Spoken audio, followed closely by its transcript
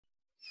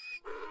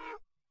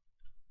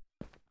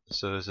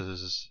So this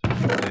is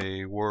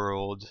a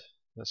world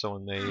that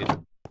someone made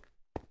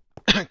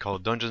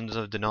called Dungeons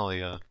of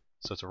Denalia.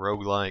 So it's a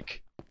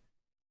roguelike.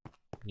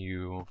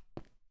 It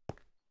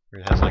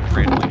has like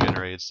randomly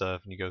generated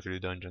stuff, and you go through the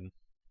dungeon.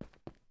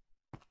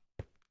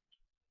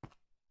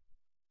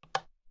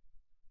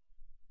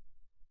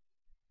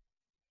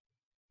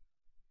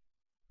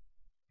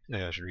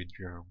 Yeah, I should read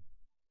the journal.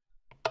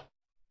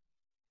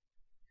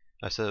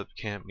 I set up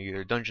camp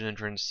near dungeon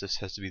entrance. This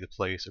has to be the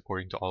place,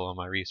 according to all of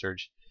my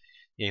research.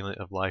 The amulet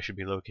of life should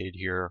be located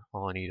here.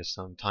 All I need is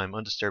some time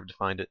undisturbed to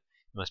find it.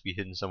 It must be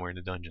hidden somewhere in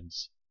the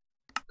dungeons.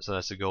 So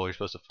that's the goal. You're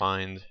supposed to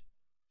find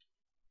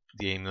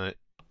the amulet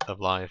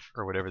of life,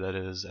 or whatever that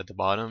is, at the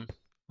bottom,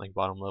 like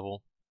bottom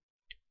level,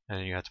 and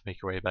then you have to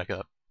make your way back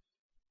up.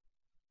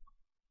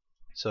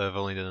 So I've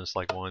only done this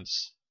like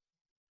once,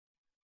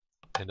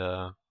 and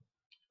I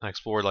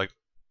explored like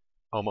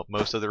almost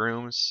most of the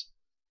rooms,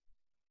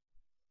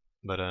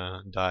 but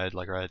died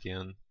like right at the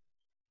end.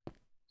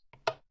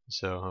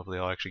 So hopefully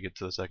I'll actually get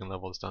to the second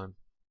level this time.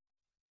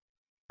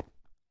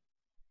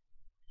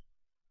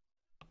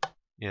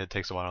 Yeah, it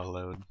takes a while to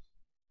load,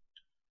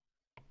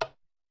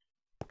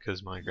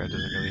 because Minecraft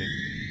isn't really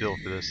built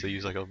for this. They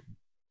use like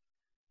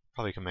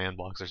probably command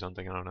blocks or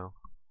something, I don't know.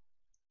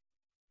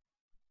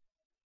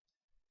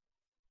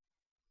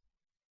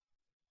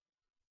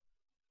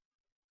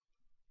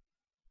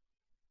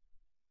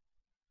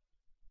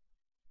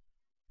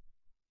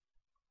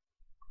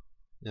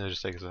 Yeah,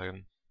 just take a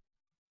second.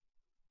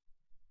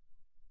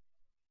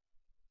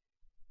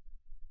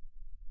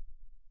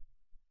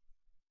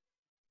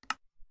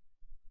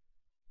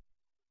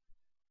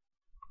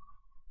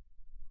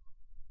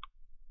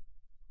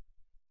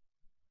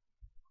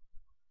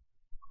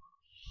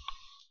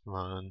 Come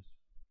on.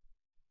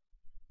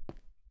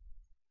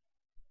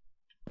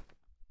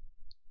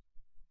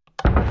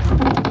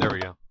 There we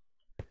go.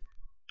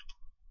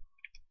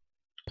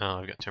 Oh,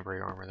 I've got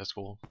temporary armor, that's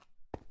cool.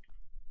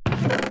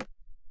 I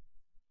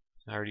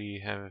already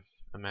have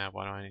a map,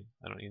 I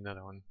don't need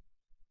another one.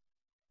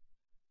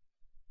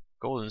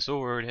 Golden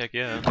sword, heck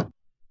yeah.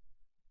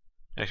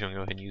 Actually, I'm gonna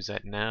go ahead and use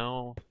that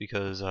now,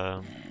 because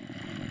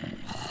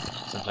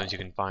sometimes you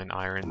can find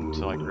iron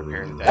to like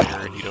repair the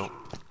dagger, and you don't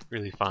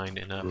really find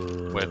enough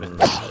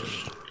weapons.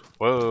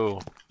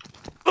 Whoa!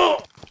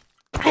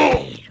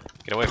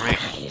 Get away from me!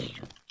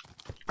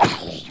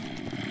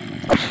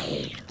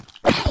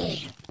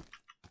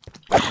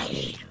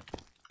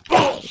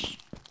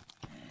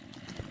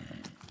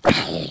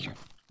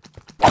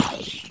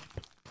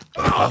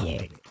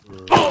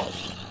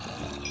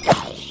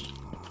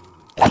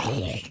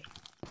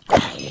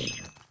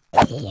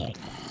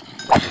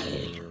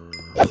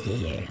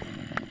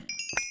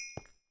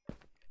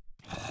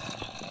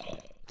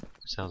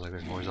 Sounds like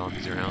there's more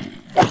zombies around.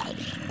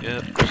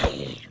 Yep.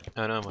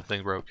 Oh no, my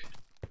thing broke.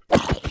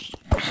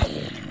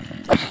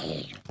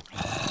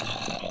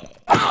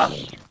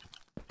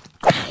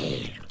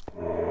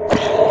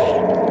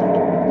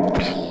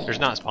 There's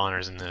not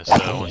spawners in this,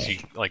 so once you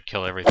like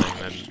kill everything,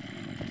 then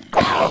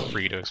you're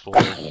free to explore.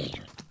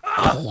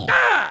 Crap,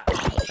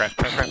 crap,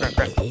 crap, crap,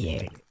 crap.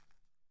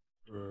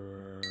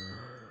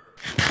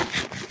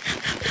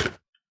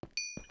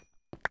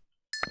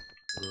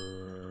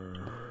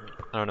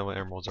 I don't know what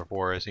emeralds are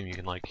for. I assume you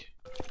can like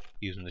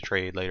use them to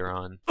trade later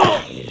on.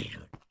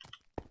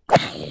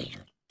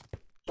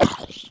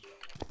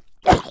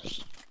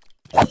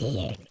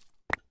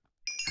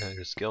 There's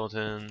a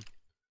skeleton.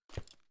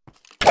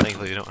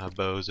 Thankfully they don't have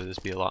bows, so this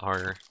would be a lot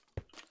harder.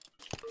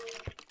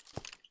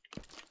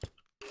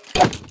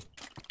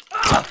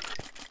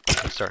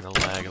 It's starting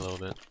to lag a little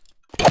bit.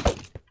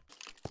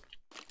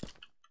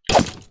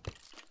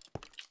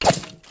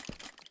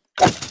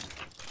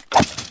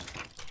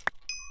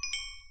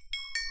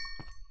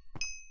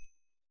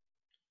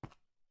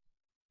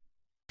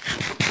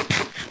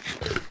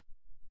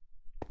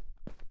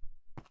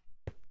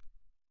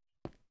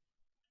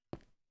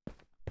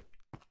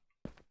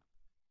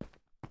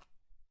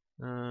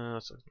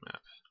 Let's look at the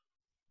map.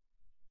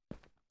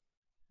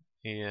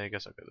 Yeah, I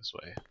guess I'll go this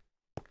way.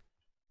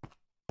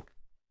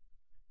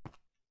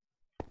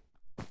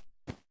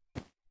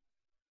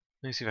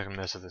 Let me see if I can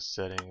mess with the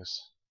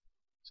settings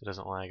so it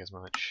doesn't lag as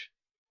much.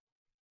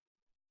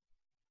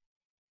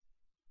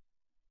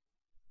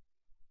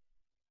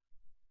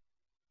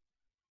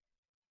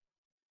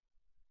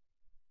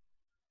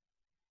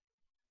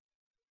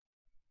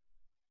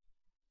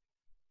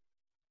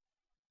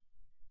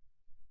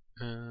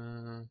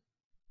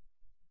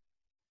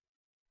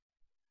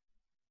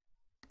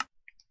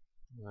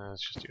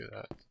 Let's just do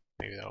that.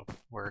 Maybe that'll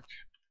work.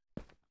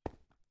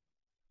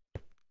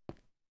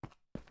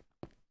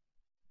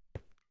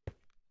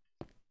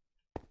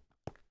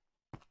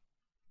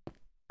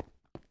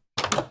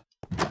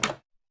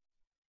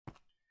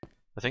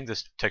 I think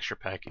this texture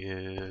pack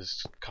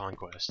is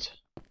Conquest.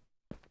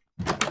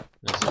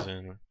 This is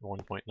in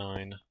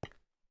 1.9,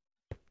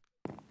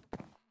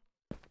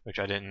 which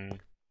I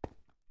didn't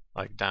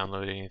like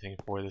download anything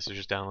for. This is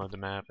just download the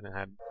map, and it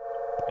had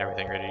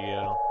everything ready to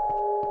go.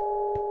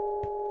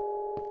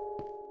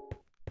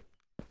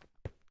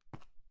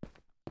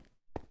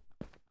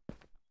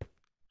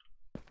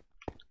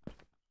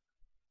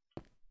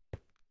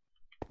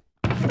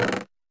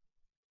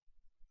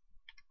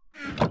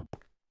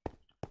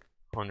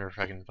 wonder if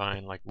I can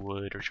find like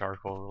wood or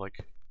charcoal to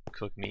like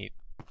cook meat.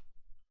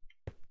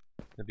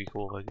 That'd be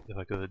cool if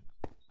I could.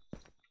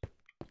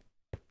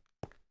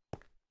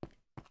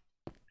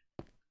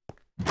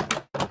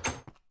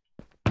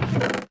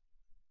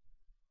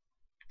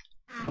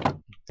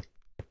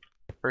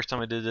 First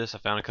time I did this, I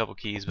found a couple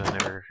keys, but I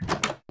never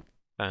found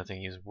anything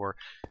to use it for.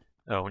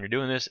 Oh, when you're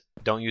doing this,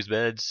 don't use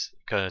beds,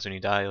 because when you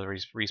die, it'll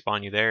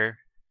respawn you there,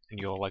 and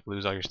you'll like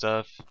lose all your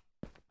stuff.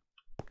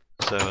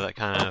 So that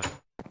kind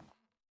of,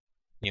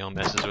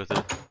 messes with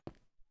it.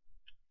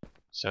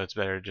 So it's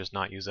better to just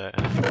not use that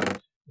and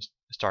just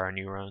start a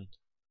new run.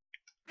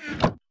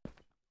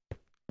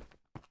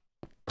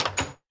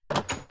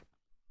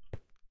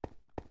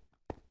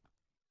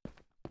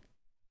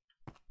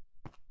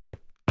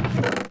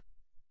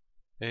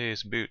 Hey,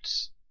 some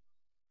boots.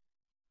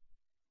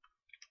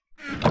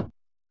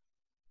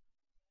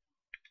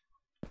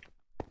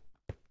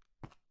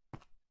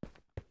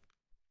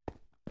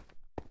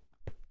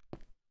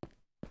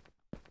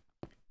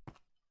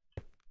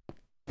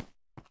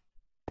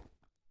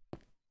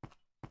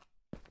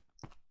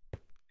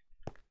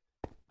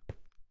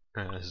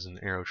 This is an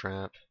arrow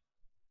trap.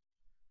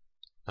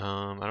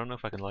 I don't know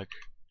if I can like.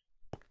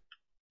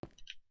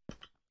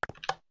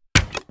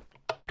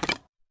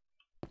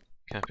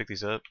 Can I pick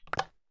these up?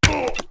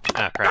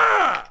 Ah,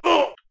 crap.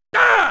 Oh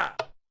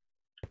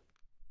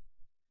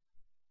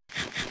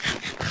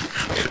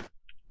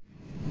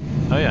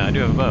yeah, I do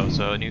have a bow,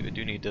 so I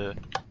do need to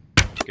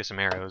get some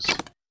arrows.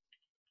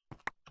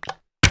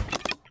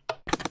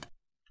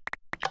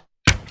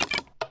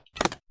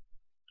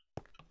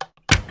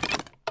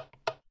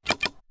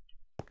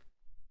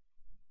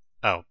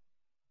 Oh.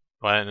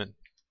 Why didn't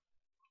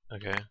it?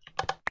 Okay.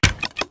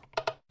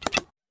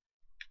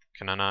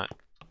 Can I not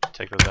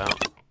take those out?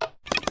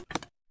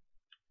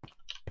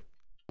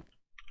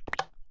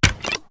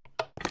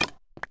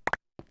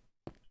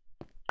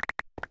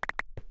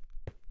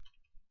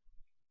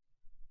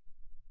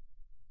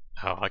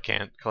 Oh, I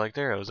can't collect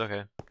arrows,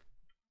 okay.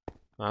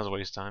 That was a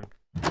waste of time.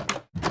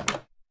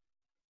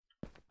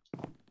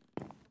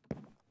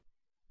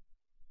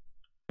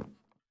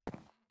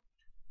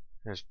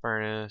 There's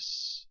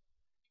furnace.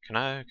 Can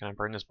I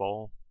burn this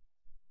bowl?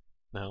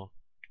 No.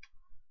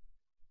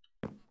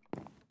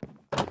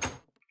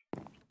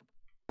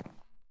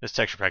 This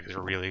texture pack is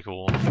really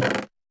cool.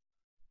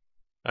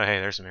 Oh hey,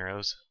 there's some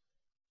arrows.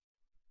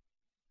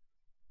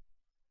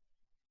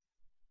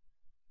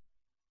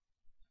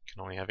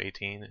 Can only have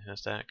 18 in a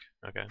stack.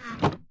 Okay.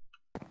 I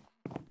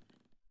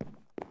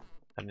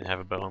didn't have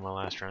a bow in my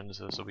last run,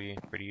 so this will be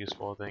pretty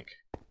useful, I think.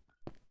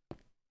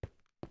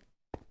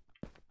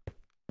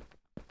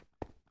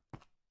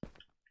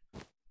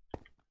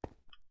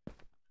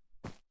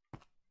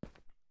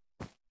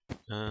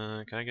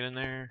 Can I get in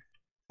there?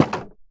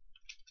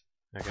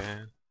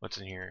 Okay. What's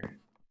in here?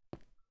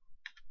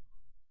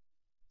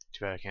 Too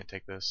bad I can't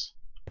take this.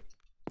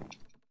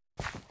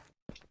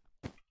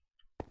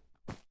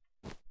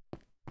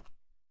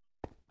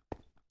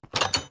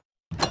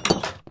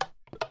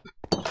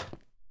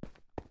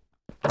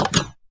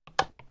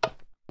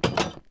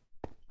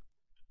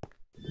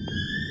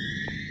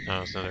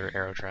 Oh, it's another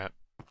arrow trap.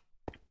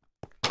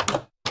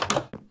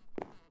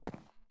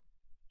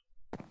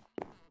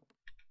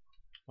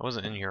 I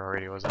wasn't in here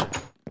already, was I?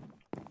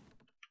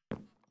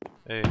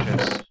 Hey,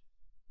 chest.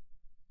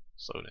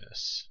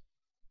 Slowness.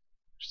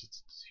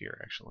 It's here,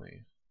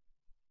 actually.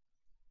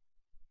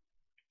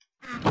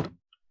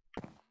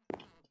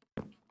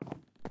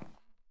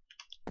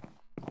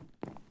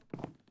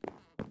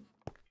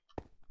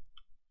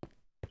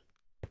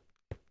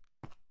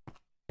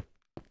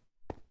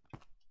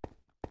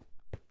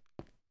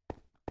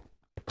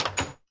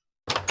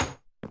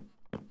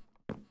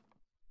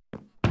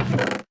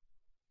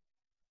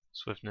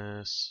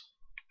 Swiftness.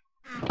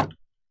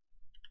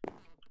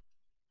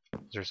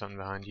 Is there something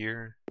behind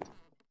here?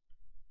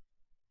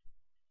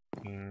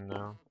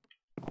 No.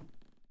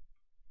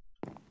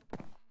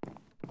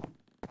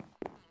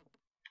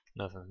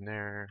 Nothing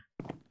there.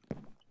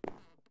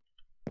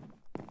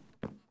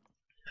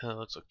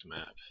 Let's look at the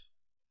map.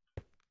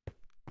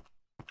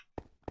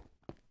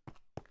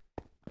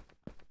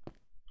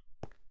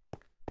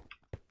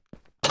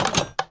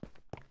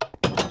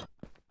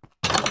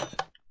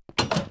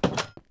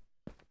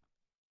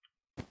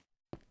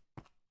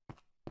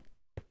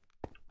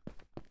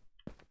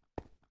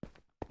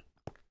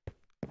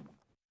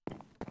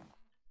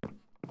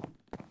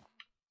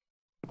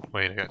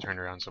 Wait, I got turned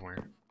around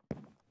somewhere.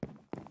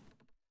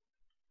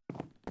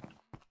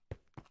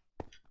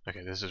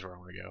 Okay, this is where I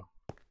want to go.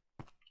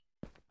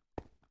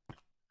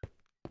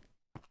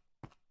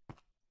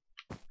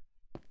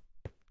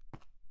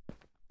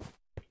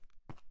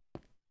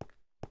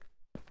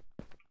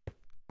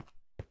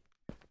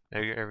 Did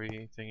I get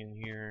everything in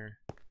here?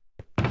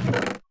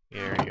 Yeah, I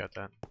already got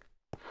that.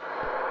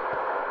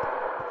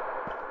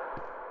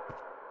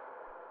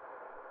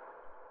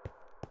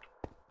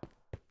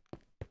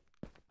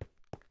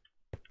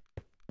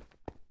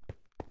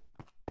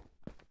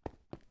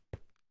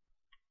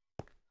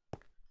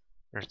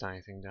 There's not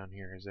anything down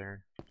here, is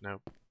there?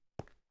 Nope.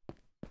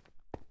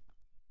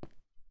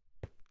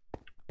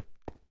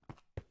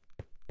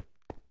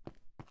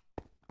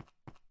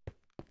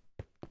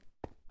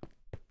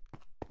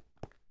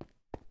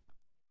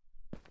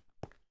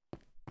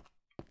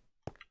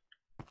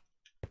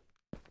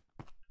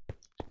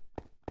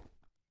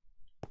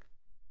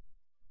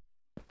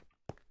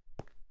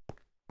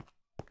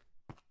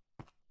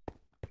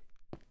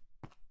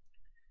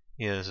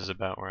 Yeah, this is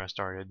about where I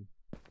started.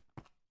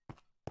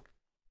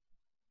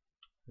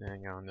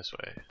 And going this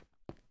way.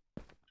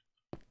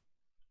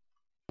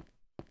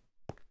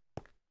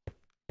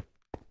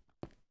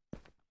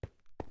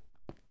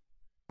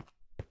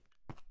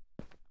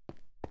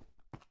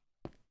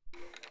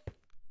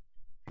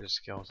 There's a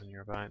skeleton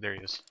nearby. There he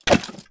is.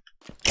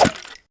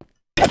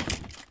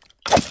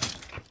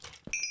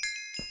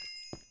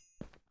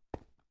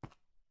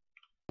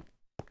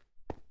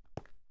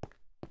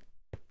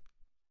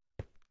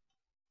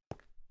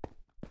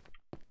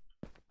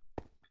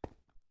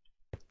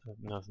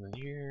 Nothing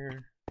in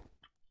here.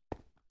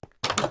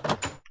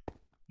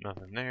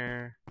 Nothing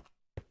there.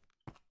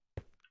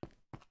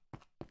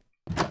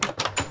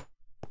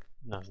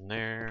 Nothing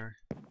there.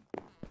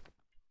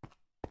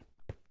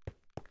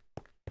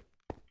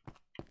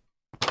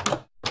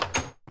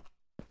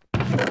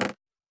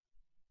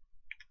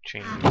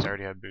 Chain boots. I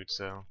already have boots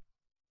though.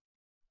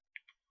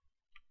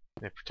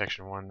 They have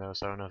protection 1 though,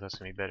 so I don't know if that's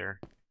gonna be better.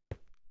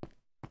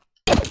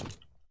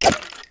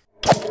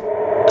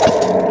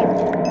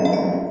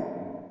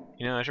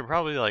 You know, I should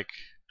probably like,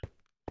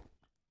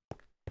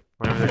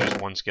 whenever there's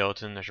just one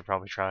skeleton, I should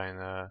probably try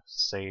and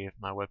save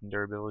my weapon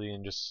durability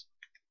and just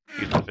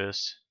use my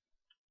fist.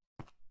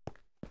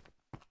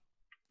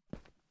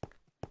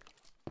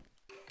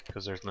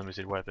 Because there's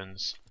limited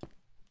weapons.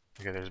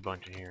 Okay, there's a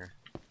bunch in here.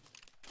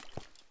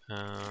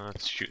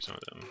 Let's shoot some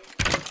of them.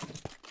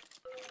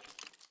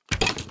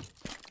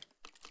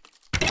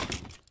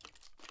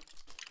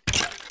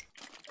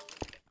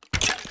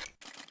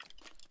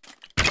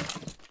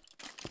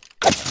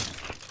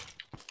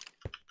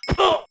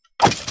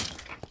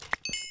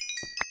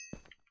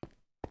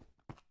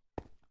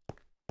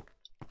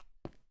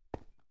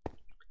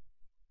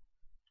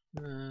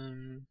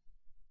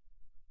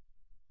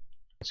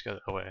 Let's go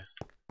that way.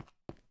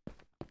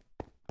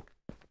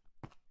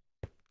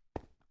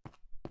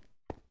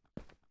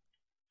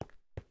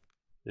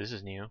 This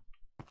is new.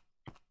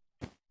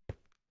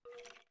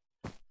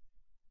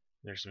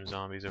 There's some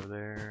zombies over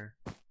there.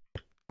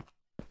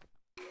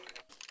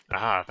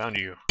 Aha, I found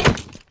you.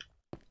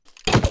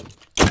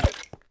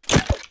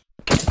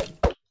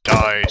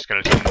 Die,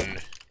 skeleton.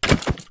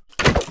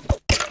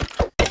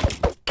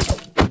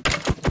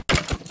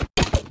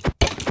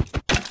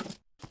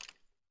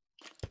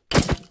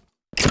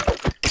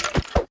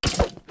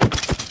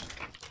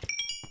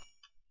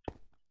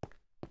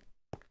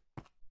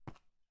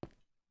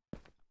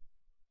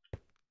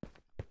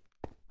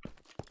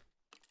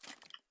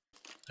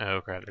 Oh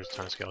crap, there's a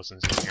ton of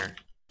skeletons in here.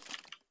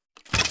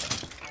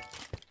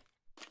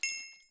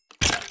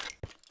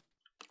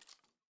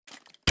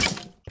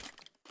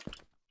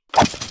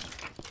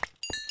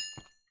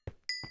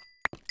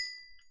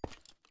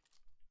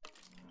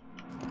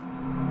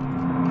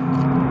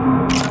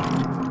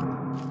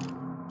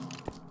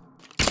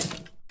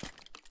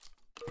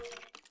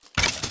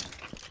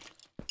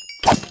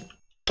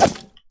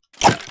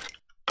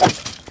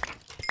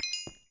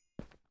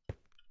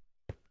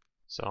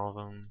 Solve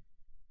them.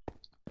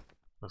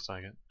 Looks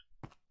like it.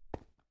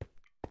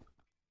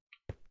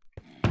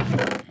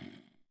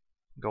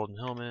 Golden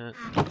helmet.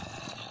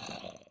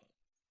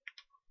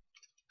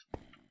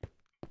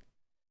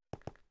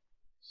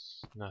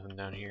 Nothing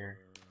down here.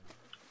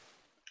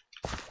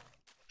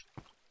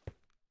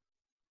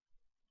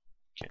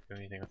 Can't do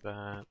anything with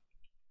that.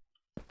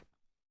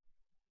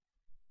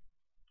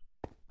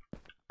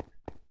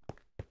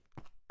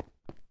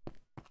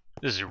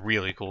 This is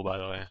really cool, by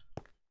the way.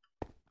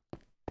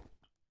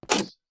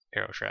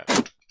 Arrow trap.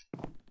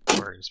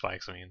 Or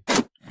spikes, I mean.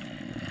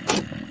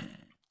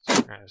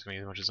 Alright, there's gonna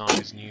be a bunch of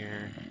zombies in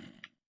here.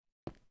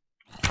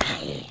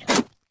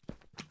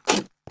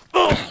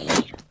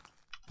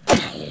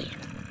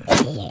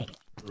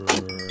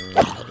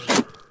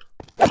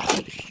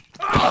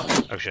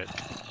 Oh shit.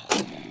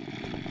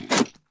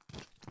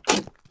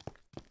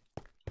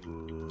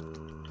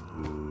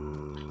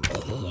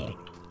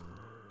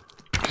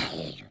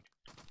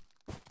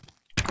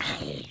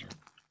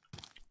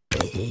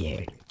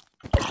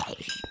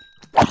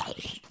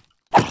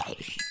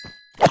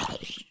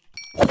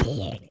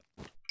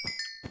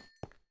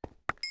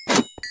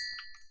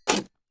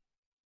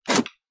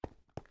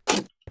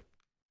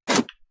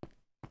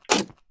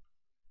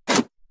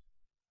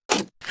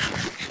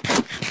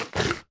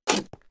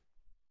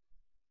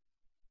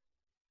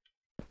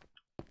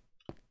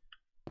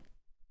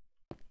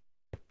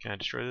 Can I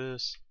destroy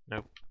this?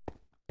 Nope.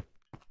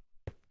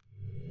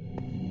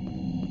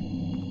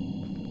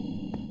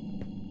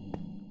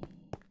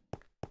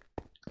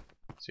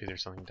 See,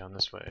 there's something down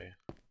this way.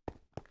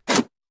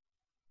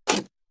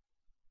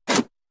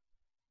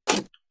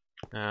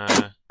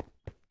 I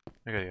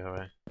go the other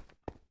way.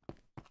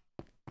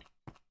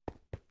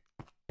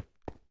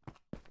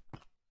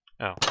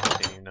 Oh, I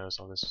didn't even notice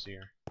all this is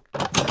here.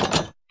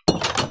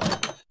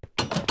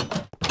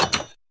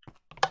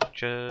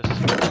 Just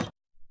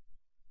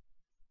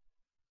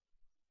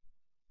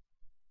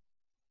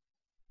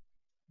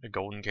a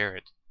golden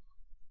carrot.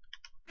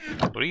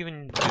 What do you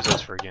even use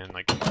those for again?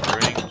 Like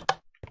pruning?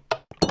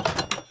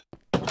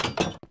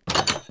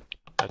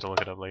 I have to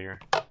look it up later.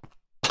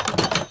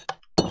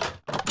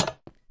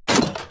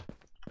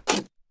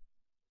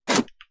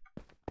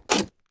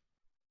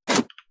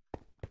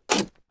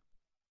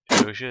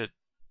 Oh shit.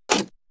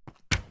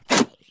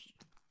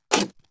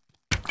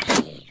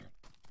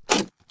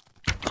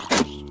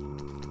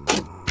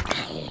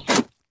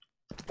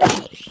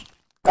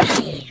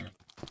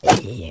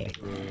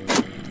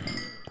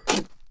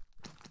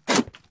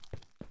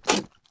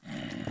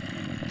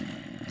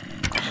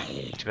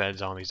 Too bad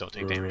zombies don't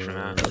take damage from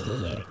that.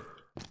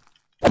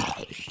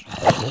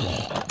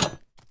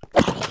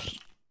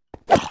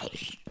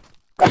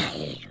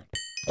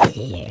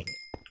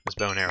 This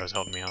bow and arrow's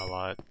helping me out a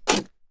lot.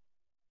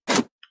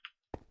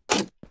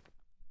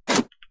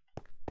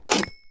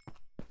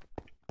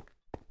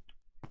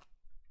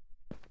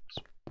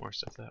 More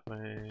stuff that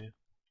way.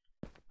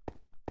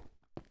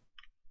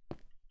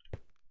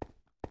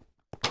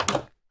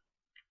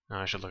 Oh,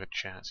 I should look at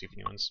chat, see if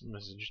anyone's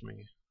messaged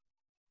me.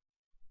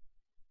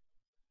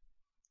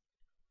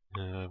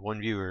 One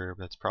viewer,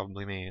 that's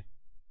probably me.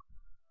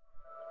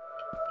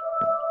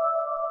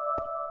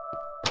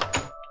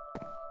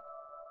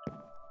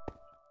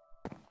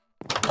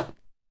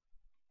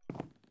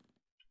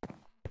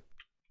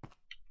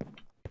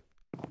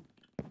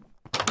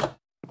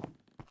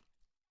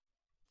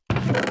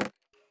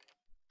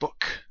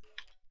 Book.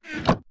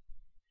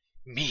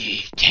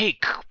 Me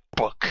take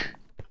book.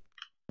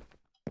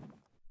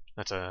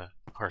 That's a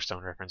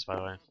Hearthstone reference, by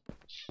the way.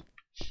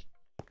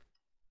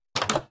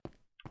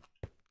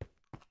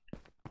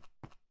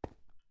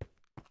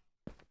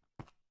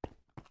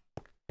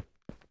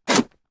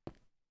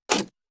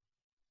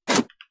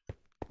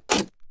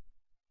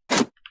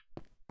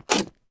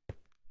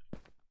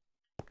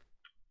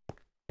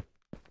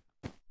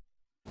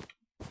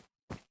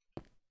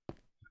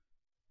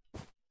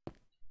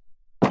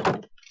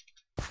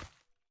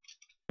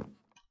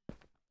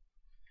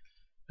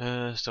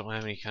 Still don't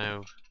have any kind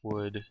of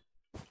wood.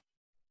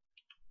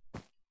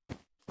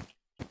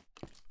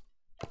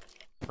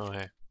 Oh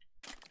hey.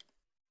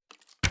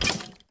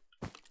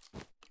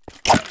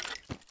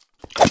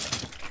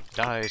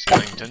 Die,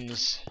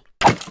 skeletons.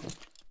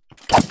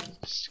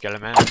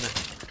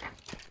 Skeleman.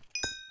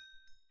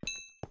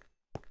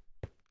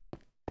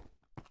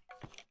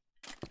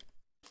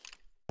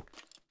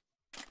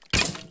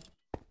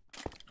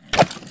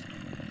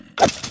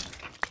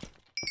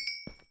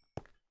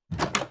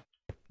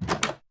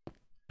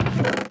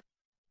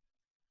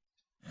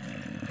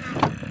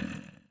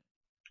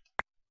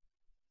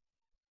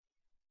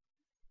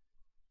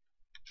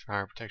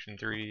 Fire protection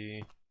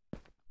 3.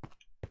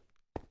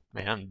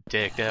 Man, I'm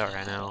dicked out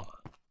right now.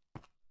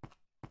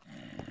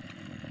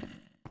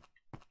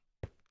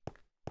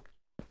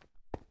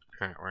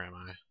 Alright, where am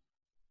I?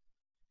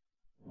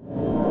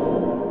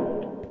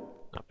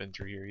 Not been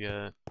through here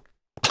yet.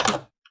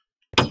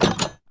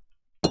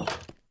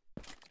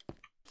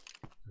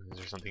 Is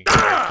there something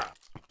here?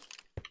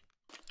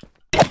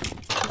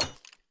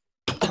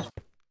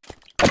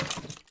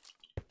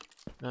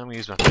 I'm gonna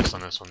use my fist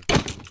on this one.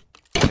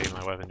 Save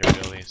my weapon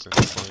durability since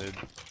it's limited.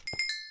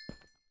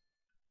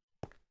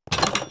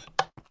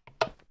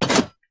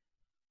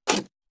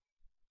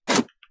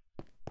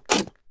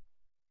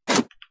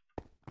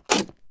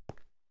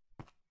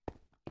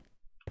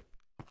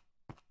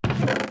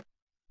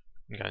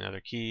 Got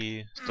another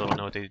key. Still don't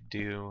know what they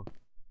do.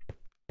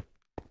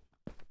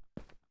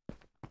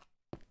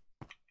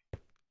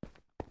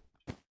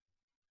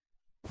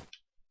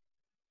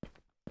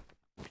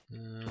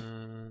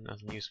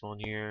 Nothing useful in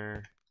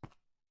here.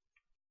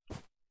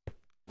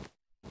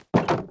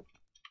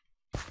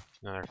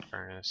 Another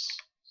furnace.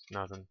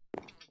 Nothing.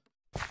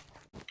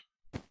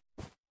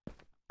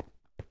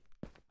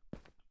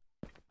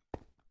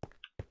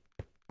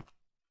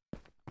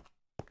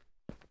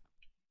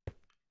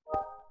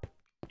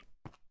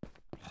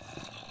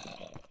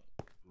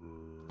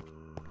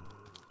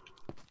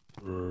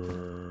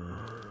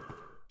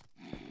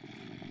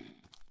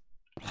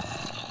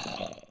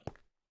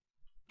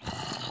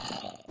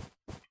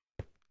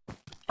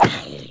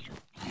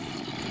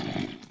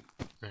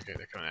 Okay,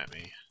 they're coming at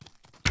me.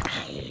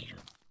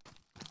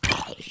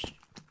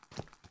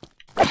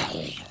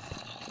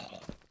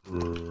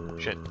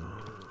 Shit.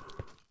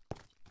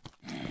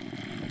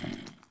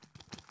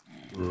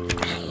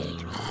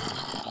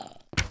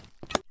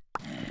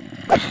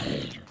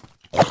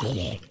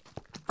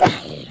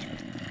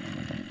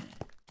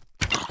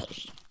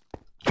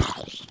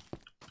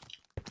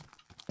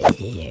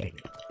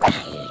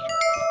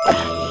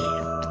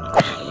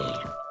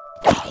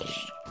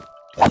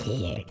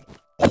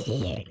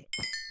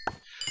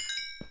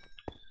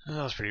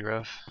 That was pretty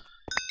rough.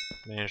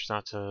 Managed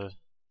not to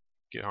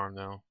get harmed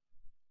though.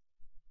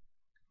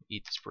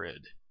 Eat this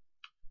bread.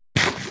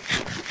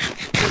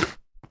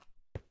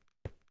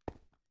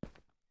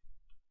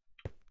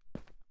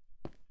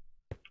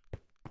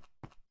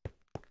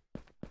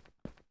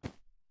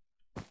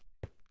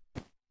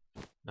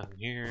 Nothing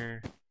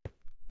here.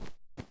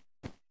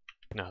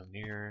 Nothing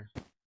here.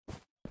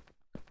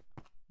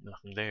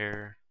 Nothing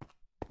there.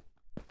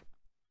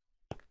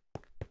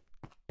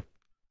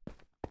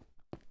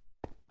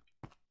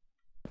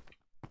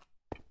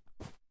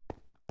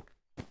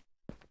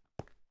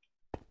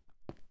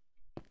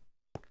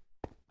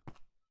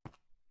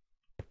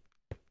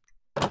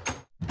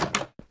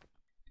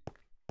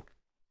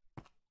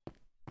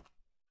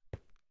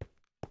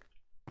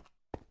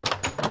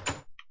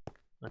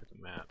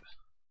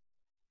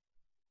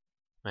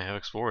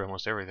 explored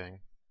almost everything.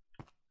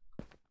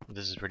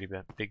 This is a pretty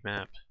big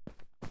map.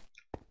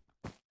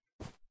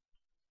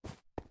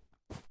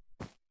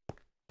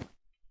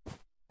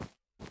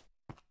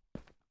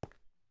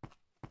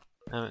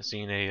 I haven't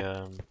seen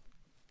a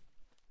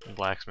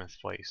blacksmith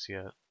place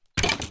yet.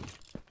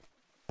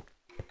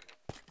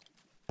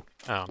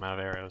 Oh, I'm out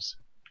of arrows.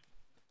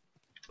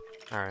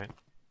 Alright.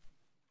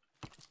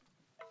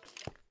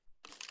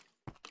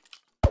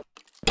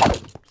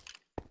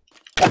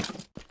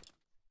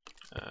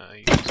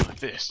 Use my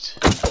fist.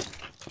 I'll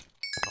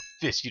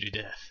fist you to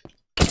death.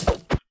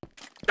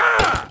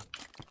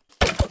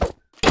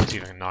 Let's see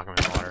if I can knock him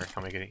in the water.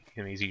 I'll make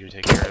him easier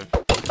to take care of.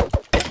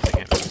 I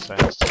can't move as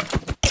fast.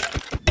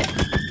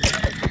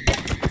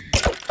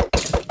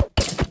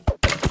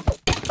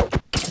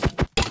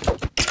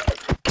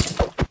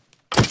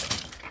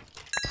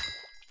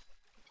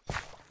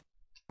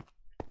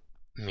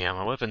 Yeah,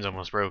 my weapon's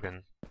almost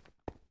broken.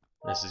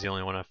 This is the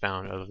only one I've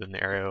found other than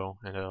the arrow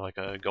and like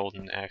a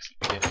golden axe at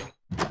the beginning.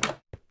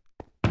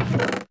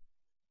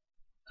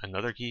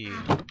 Another key.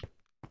 I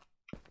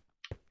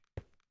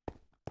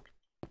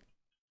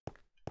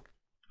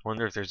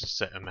wonder if there's a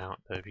set amount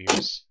that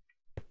appears.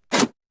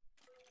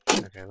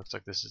 Okay, looks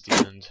like this is the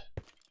end.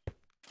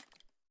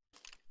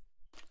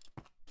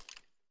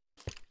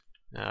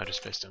 No, I'll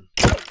just fist him.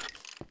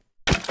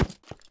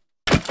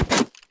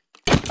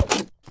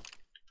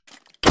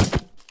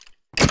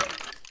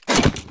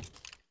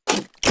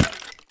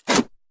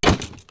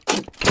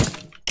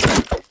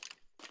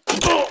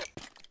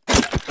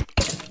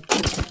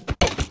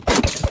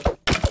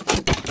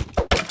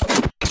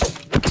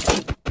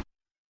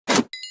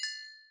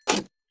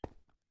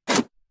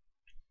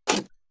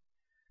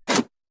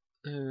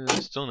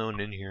 Still no one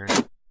in here.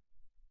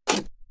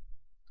 Alright,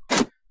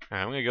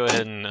 I'm gonna go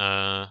ahead and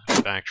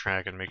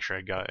backtrack and make sure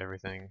I got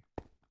everything.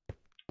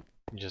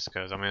 Just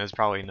cause, I mean, it's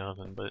probably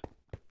nothing, but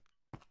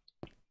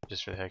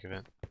just for the heck of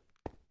it.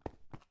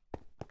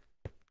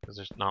 Because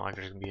there's not like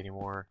there's gonna be any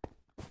more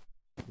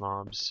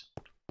mobs.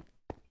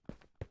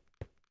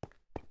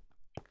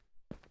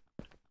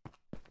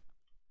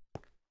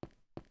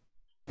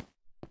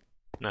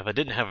 Now, if I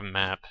didn't have a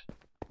map,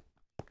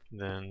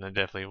 then I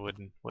definitely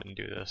wouldn't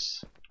do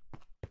this.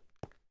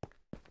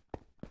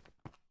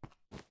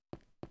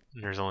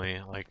 And there's only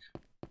like,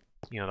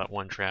 you know, that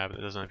one trap that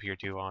doesn't appear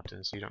too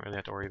often, so you don't really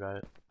have to worry about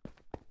it.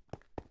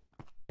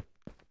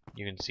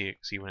 You can see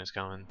when it's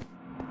coming.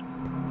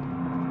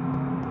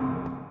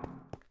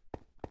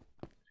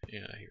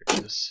 Yeah, here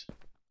it is.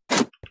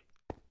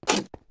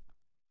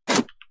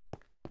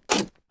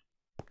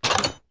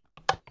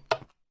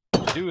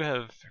 I do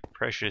have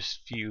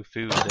precious few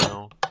food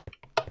though.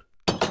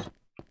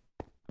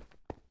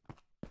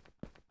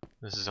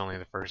 This is only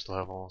the first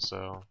level,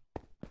 so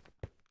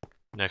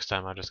next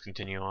time I'll just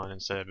continue on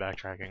instead of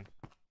backtracking.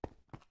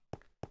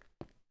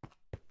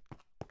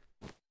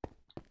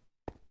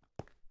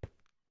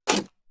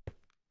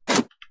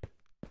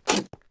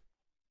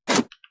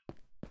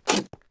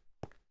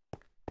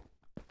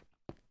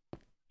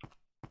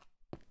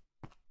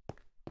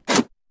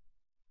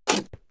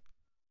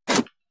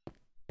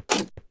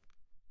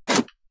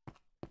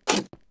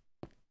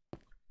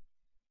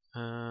 I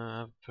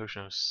have a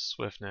potion of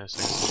swiftness,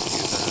 I guess I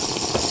should use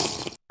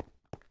that.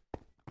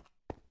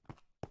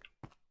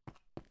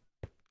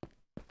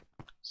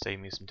 Save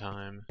me some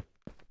time.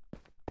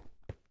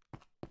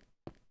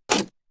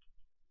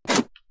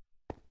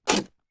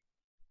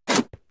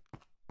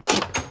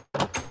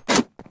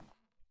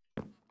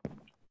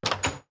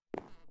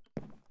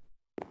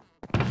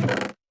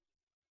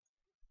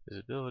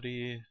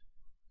 Visibility.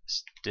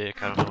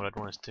 Stick, I don't know what I'd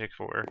want a stick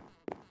for.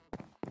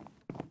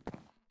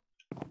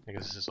 I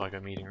guess this is like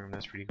a meeting room,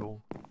 that's pretty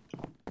cool.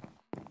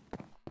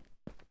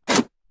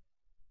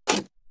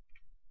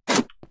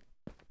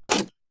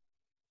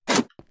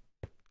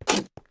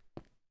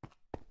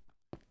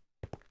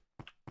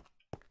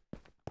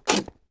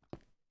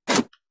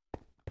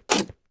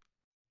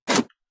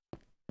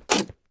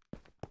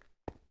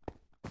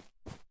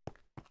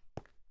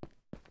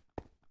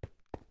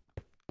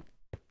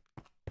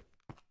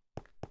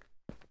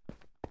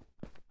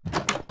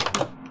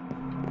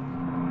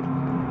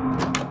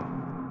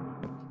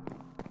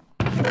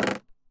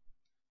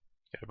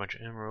 Got a bunch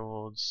of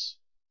emeralds.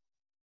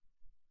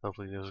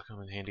 Hopefully those will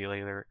come in handy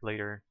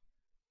later.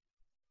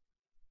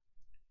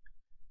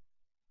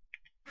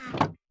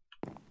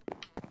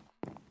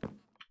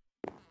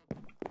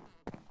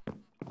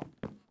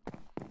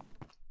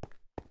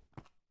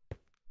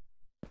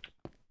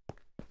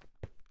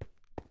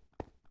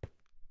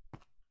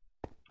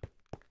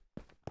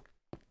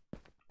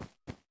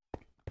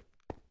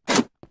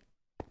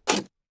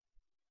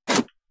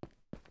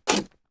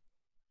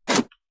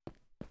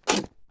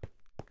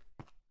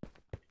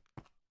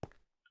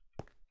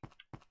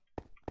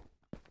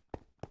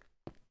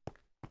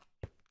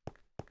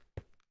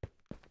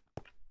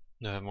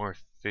 No more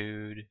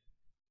food.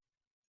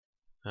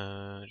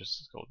 Just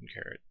this golden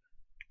carrot.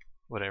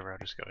 Whatever, I'll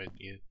just go ahead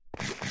and eat it.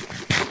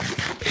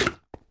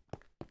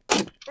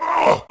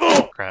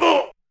 Crap.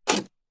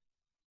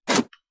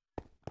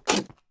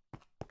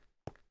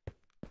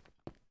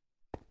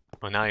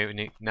 Well,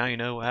 now you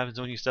know what happens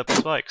when you step on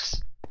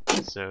spikes.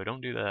 So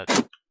don't do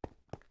that.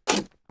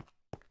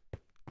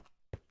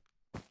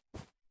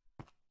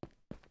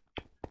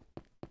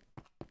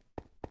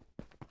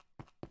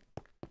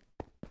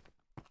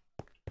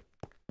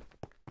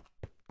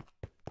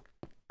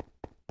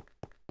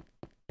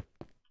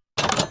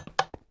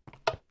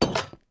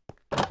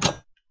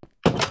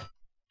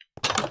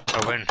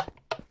 Open.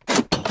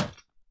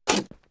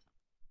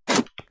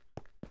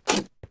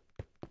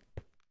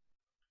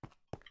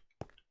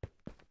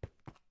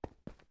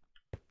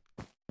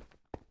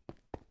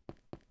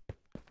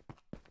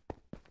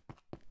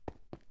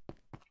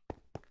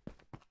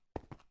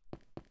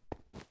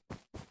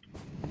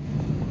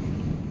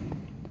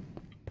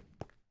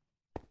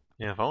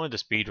 Yeah, if I wanted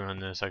to speedrun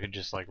this, I could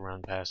just like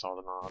run past all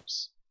the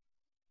mobs.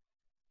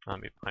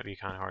 Might be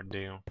kind of hard to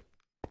do.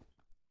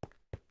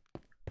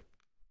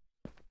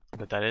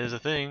 But that is a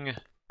thing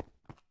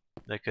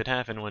that could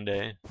happen one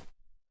day.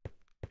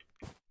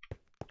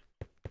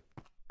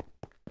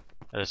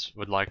 I just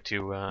would like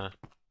to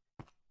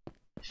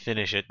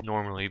finish it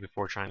normally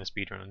before trying to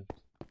speedrun.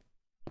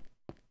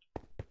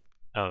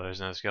 Oh,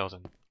 there's another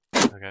skeleton.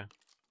 Okay.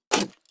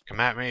 Come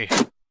at me!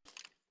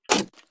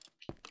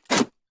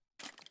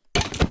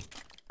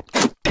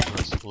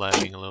 It's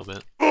lagging a little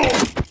bit.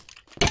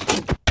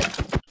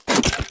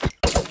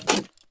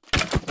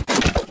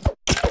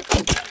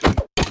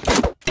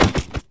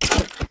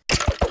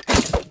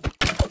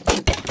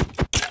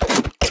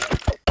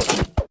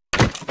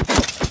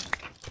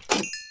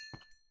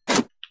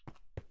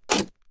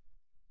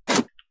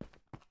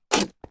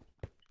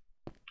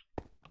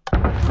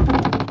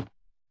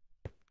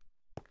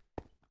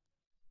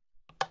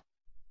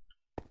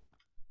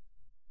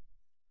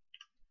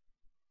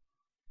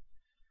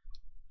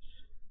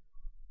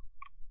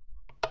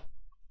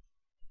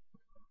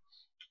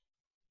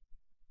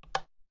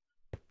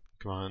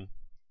 Come on.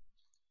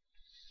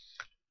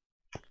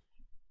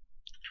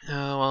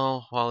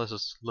 Well, while this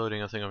is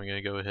loading, I think I'm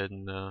gonna go ahead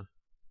and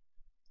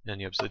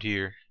end the episode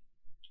here.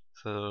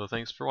 So,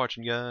 thanks for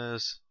watching,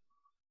 guys.